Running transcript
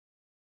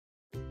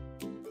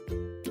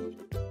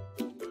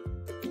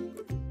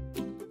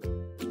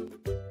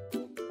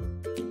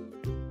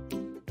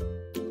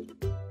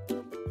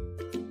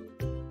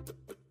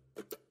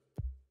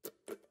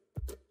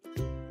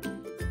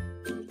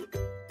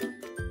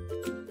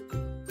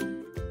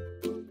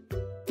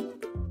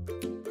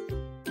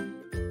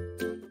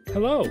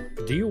Hello,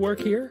 do you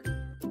work here?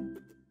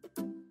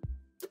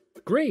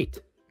 Great!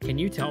 Can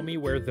you tell me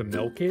where the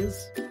milk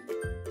is?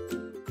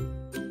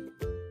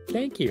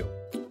 Thank you.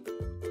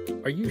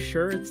 Are you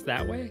sure it's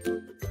that way?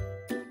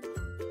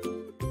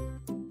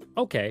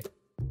 Okay.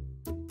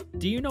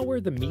 Do you know where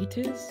the meat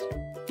is?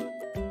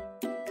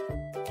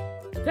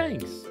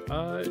 Thanks.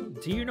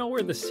 Do you know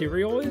where the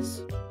cereal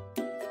is?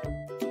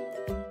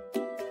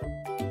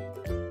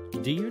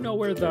 Do you know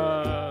where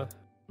the...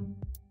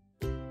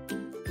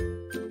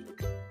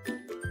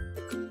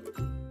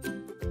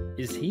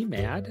 Is he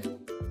mad?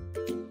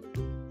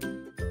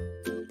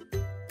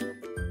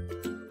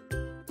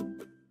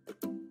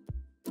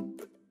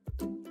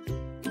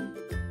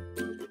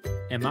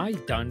 Am I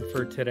done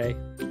for today?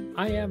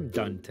 I am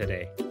done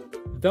today.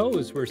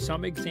 Those were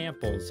some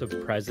examples of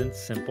present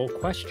simple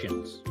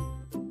questions.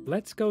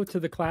 Let's go to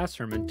the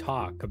classroom and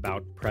talk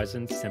about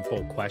present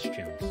simple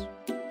questions.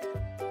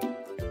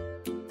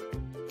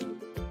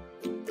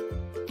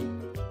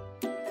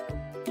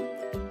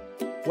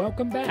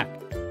 Welcome back.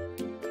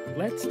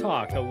 Let's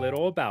talk a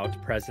little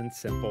about present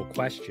simple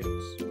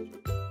questions.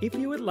 If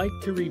you would like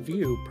to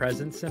review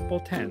present simple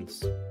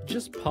tense,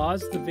 just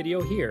pause the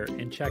video here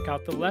and check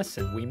out the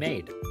lesson we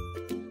made.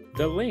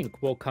 The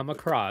link will come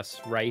across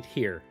right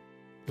here.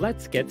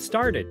 Let's get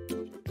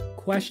started.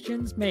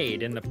 Questions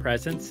made in the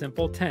present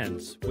simple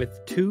tense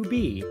with to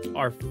be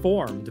are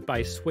formed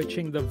by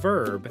switching the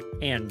verb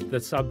and the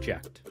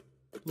subject.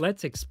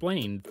 Let's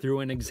explain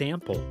through an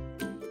example.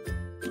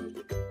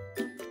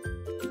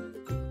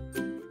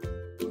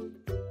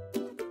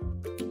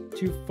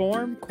 To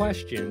form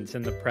questions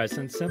in the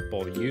present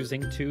simple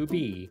using to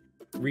be,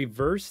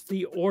 reverse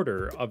the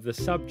order of the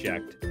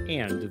subject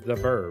and the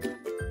verb.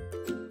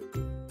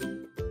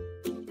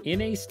 In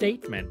a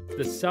statement,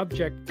 the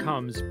subject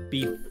comes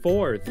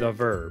before the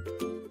verb.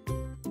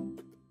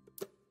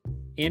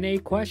 In a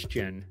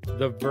question,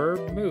 the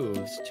verb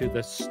moves to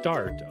the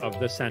start of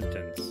the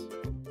sentence.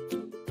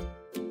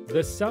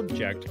 The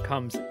subject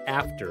comes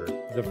after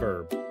the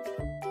verb.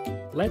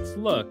 Let's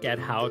look at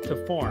how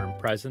to form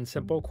present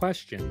simple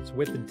questions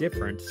with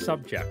different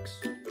subjects.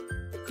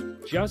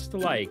 Just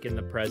like in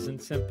the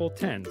present simple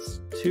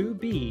tense, to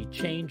be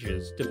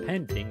changes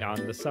depending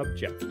on the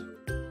subject.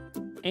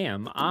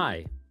 Am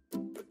I?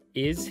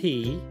 Is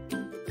he?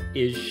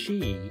 Is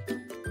she?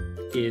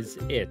 Is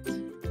it?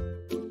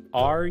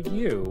 Are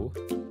you?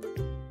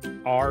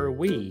 Are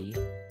we?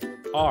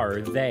 Are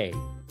they?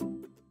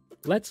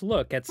 Let's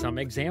look at some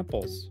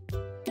examples.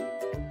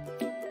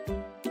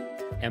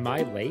 Am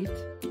I late?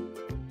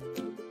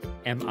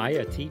 Am I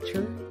a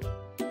teacher?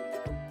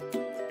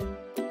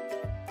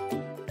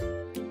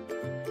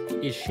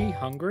 Is she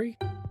hungry?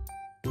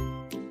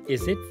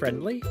 Is it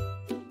friendly?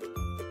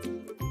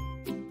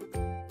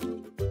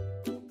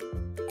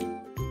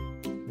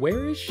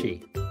 Where is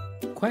she?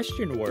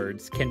 Question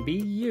words can be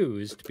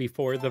used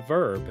before the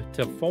verb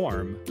to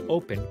form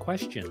open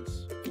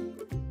questions.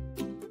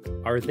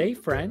 Are they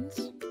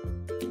friends?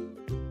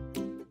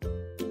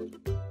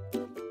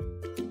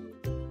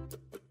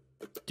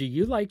 Do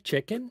you like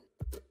chicken?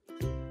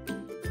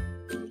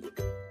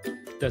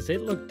 Does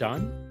it look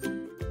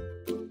done?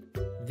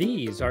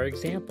 These are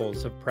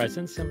examples of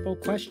present simple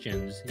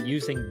questions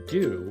using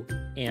do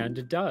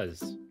and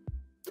does.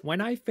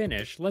 When I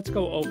finish, let's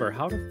go over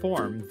how to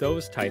form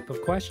those type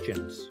of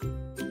questions.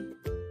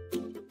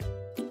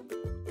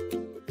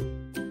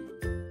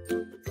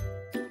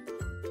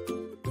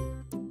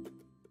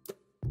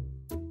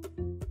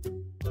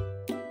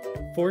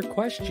 For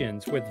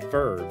questions with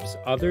verbs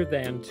other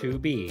than to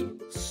be,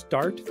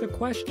 start the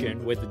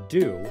question with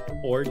do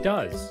or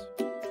does.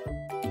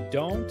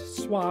 Don't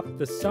swap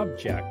the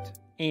subject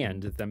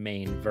and the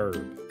main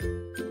verb.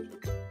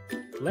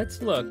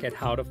 Let's look at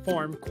how to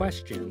form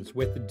questions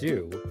with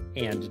do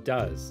and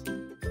does.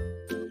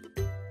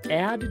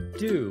 Add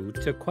do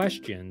to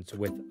questions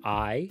with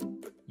I,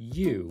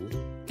 you,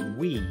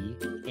 we,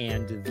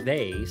 and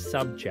they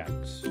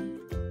subjects.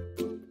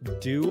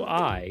 Do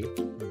I,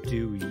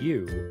 do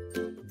you,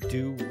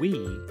 do we,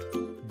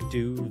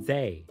 do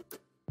they.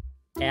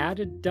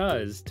 Add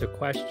does to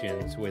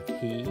questions with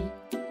he,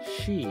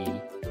 she,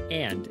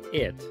 and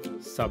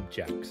it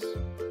subjects.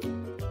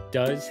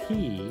 Does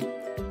he,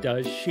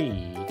 does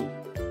she,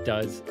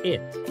 does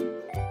it.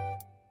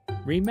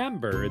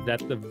 Remember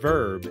that the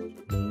verb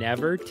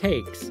never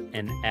takes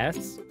an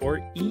S or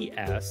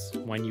ES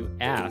when you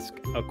ask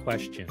a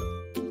question.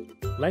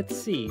 Let's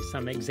see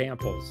some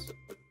examples.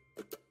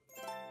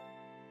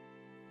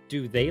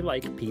 Do they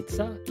like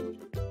pizza?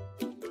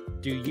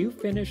 Do you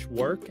finish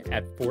work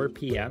at 4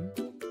 p.m.?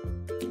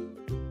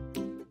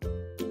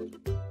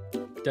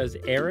 Does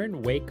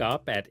Aaron wake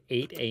up at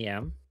 8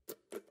 a.m.?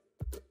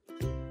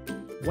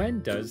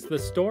 When does the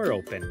store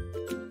open?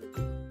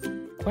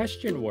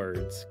 Question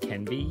words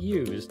can be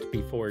used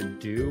before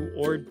do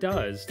or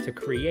does to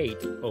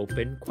create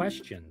open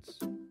questions.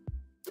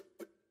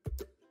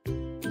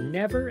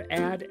 Never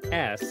add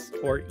S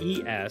or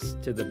ES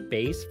to the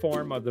base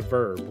form of the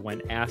verb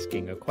when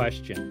asking a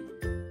question,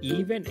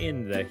 even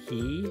in the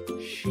he,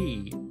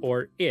 she,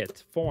 or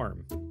it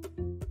form.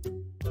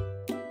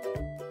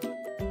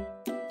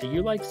 Do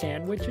you like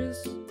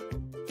sandwiches?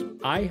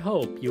 I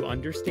hope you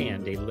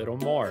understand a little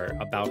more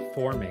about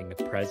forming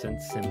present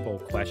simple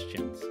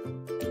questions.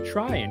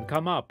 Try and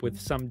come up with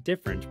some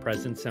different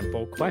present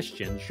simple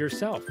questions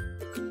yourself.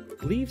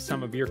 Leave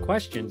some of your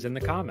questions in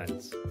the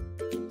comments.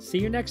 See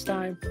you next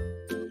time.